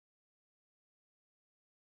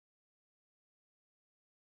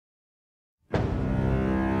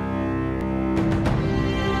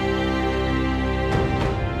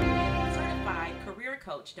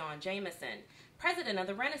coach, Dawn Jamison, president of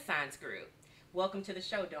the Renaissance Group. Welcome to the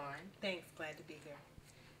show, Dawn. Thanks, glad to be here.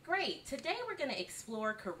 Great. Today we're going to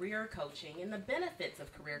explore career coaching and the benefits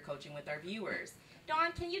of career coaching with our viewers.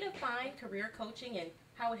 Dawn, can you define career coaching and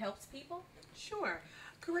how it helps people? Sure.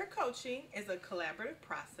 Career coaching is a collaborative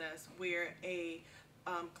process where a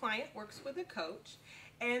client works with a coach,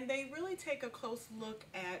 and they really take a close look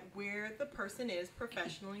at where the person is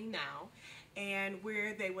professionally now and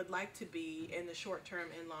where they would like to be in the short term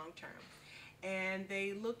and long term. And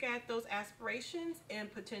they look at those aspirations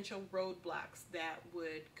and potential roadblocks that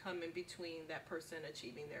would come in between that person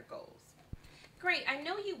achieving their goals. Great. I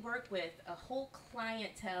know you work with a whole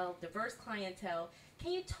clientele, diverse clientele.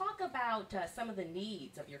 Can you talk about some of the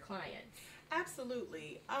needs of your clients?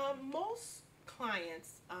 Absolutely. Most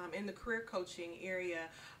clients in the career coaching area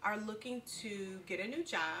are looking to get a new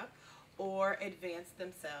job or advance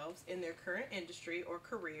themselves in their current industry or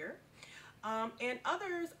career. And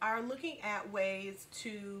others are looking at ways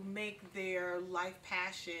to make their life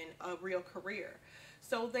passion a real career.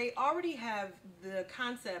 So they already have the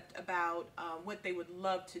concept about what they would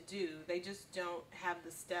love to do. They just don't have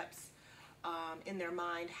the steps in their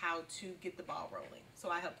mind how to get the ball rolling. So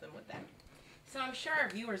I help them with that. So I'm sure our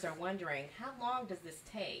viewers are wondering, how long does this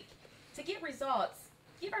take? To get results,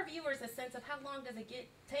 give our viewers a sense of how long does it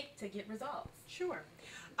take to get results? Sure.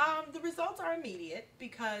 The results are immediate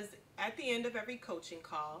because at the end of every coaching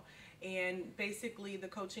call, and basically the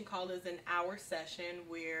coaching call is an hour session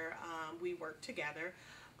where we work together,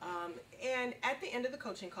 and at the end of the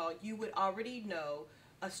coaching call you would already know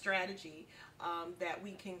a strategy that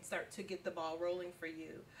we can start to get the ball rolling for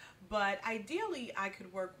you. But ideally I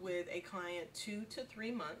could work with a client 2 to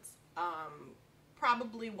 3 months,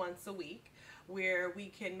 probably once a week, where we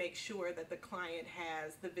can make sure that the client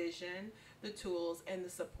has the vision, the tools, and the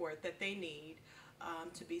support that they need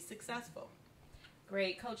to be successful.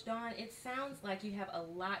 Great. Coach Dawn, it sounds like you have a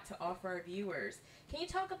lot to offer our viewers. Can you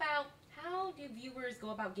talk about how do viewers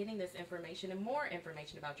go about getting this information and more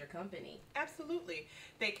information about your company? Absolutely.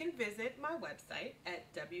 They can visit my website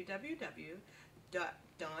at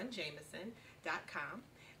www.dawnjamison.com,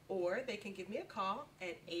 or they can give me a call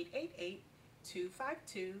at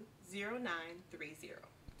 888-252-0930.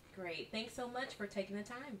 Great. Thanks so much for taking the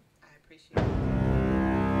time. I appreciate it.